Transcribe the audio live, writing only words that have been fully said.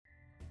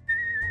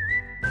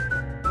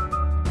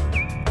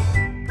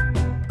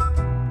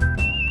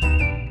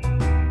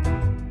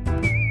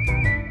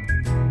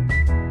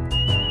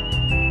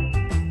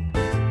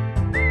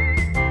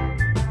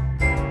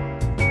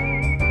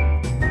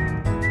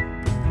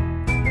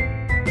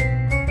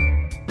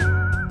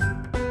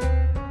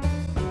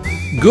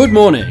Good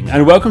morning,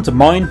 and welcome to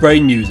Mind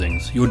Brain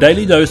Musings, your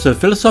daily dose of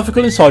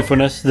philosophical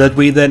insightfulness that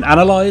we then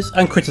analyse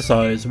and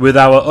criticise with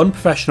our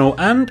unprofessional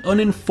and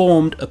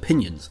uninformed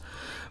opinions.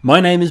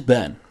 My name is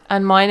Ben.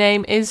 And my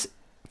name is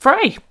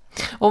Frey.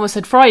 Almost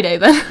said Friday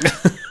then.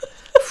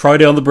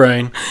 Friday on the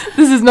brain.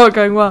 This is not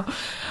going well.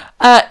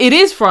 It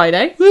is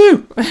Friday,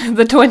 Woo!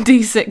 the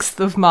 26th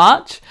of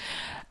March.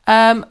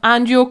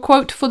 And your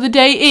quote for the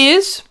day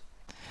is...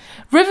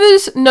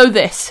 Rivers know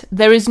this,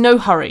 there is no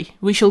hurry,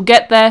 we shall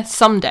get there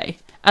someday.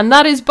 And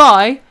that is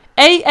by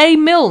A.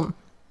 Milne,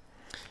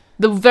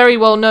 the very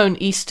well-known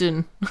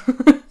Eastern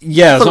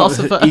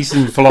philosopher.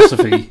 Eastern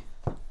philosophy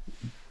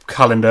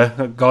calendar,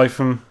 a guy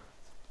from...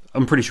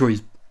 I'm pretty sure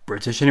he's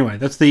British anyway.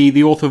 That's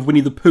the author of Winnie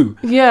the Pooh.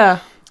 Yeah.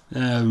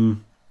 Did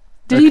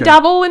he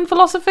dabble in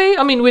philosophy?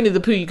 I mean, Winnie the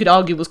Pooh, you could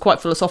argue, was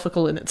quite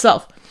philosophical in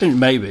itself.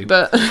 Maybe.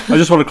 But I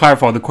just want to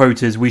clarify, the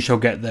quote is, we shall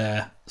get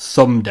there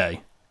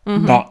someday,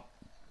 not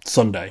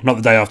Sunday, not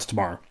the day after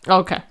tomorrow.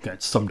 Okay. Okay,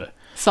 it's someday.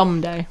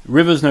 Someday.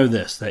 Rivers know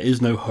this, there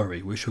is no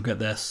hurry, we shall get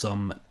there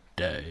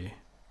someday.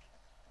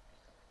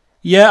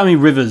 Yeah, I mean,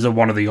 rivers are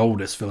one of the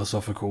oldest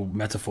philosophical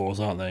metaphors,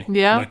 aren't they?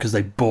 Yeah. Because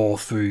they bore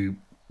through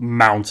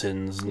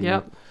mountains. And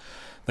Yep.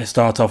 They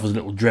start off as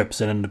little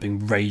drips and end up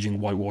being raging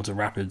whitewater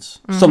rapids.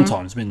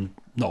 Sometimes, I mean,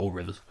 not all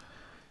rivers.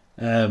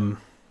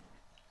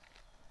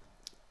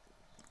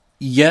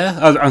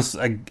 Yeah,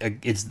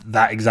 it's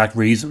that exact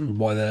reason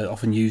why they're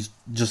often used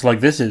just like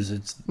this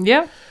is.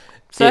 Yeah,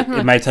 certainly.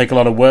 It may take a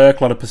lot of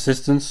work, a lot of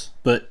persistence,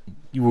 but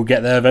you will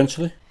get there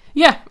eventually.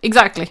 Yeah,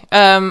 exactly.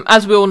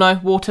 As we all know,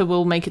 water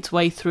will make its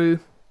way through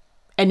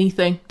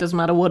anything, doesn't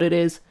matter what it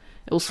is.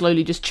 It will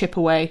slowly just chip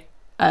away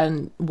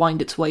and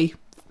wind its way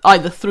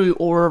either through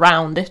or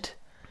around it.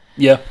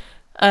 Yeah.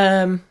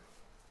 Yeah,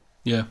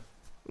 Yeah.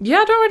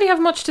 I don't really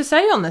have much to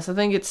say on this. I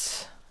think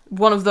it's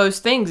one of those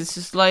things. It's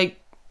just like,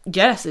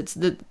 yes, it's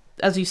the,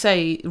 as you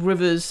say,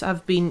 rivers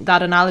have been,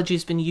 that analogy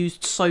has been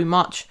used so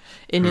much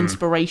in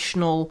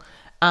inspirational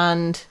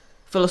and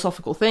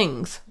philosophical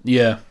things.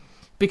 Yeah.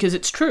 Because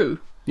it's true.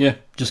 Yeah,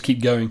 just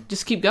keep going.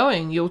 Just keep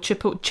going. You'll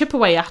chip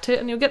away at it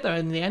and you'll get there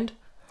in the end.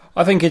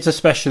 I think it's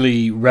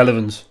especially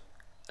relevant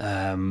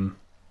throughout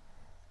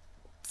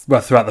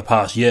the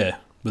past year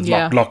with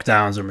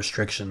lockdowns and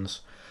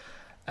restrictions.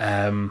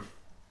 There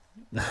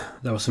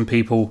were some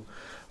people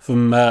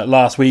from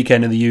last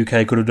weekend in the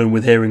UK could have done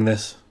with hearing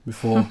this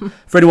before.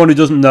 For anyone who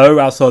doesn't know,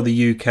 outside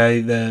the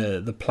UK,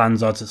 the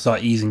plans are to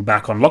start easing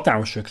back on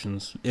lockdown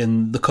restrictions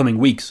in the coming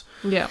weeks.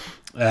 Yeah.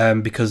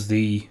 Because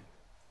the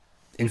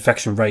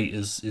infection rate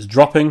is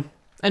dropping.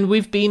 And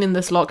we've been in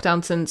this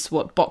lockdown since,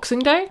 Boxing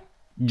Day?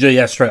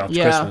 Yeah, straight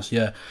after Christmas,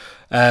 yeah.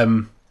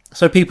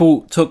 So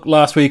people took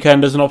last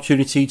weekend as an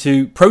opportunity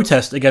to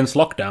protest against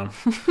lockdown,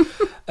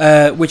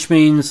 which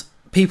means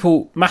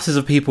masses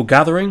of people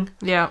gathering.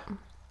 Yeah.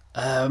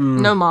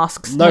 No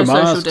masks, no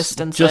masks, social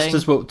distancing. Just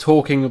as we're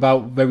talking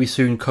about very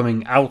soon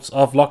coming out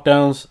of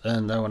lockdowns,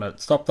 and I want to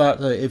stop that.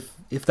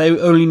 If they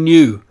only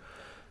knew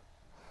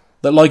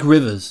that, like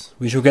rivers,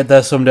 we shall get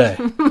there someday,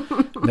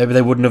 maybe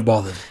they wouldn't have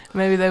bothered.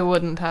 Maybe they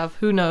wouldn't have.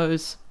 Who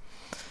knows?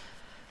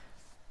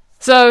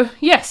 So,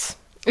 yes,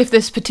 if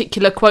this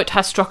particular quote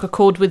has struck a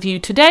chord with you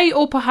today,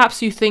 or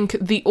perhaps you think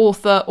the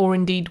author, or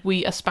indeed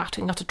we are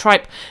spouting utter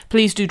tripe,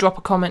 please do drop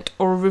a comment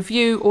or a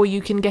review, or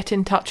you can get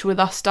in touch with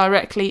us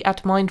directly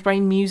at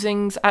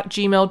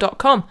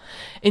mindbrainmusings@gmail.com.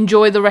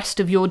 Enjoy the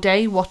rest of your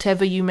day,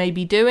 whatever you may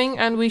be doing,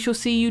 and we shall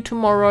see you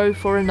tomorrow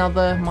for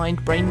another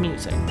Mind Brain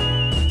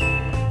Musing.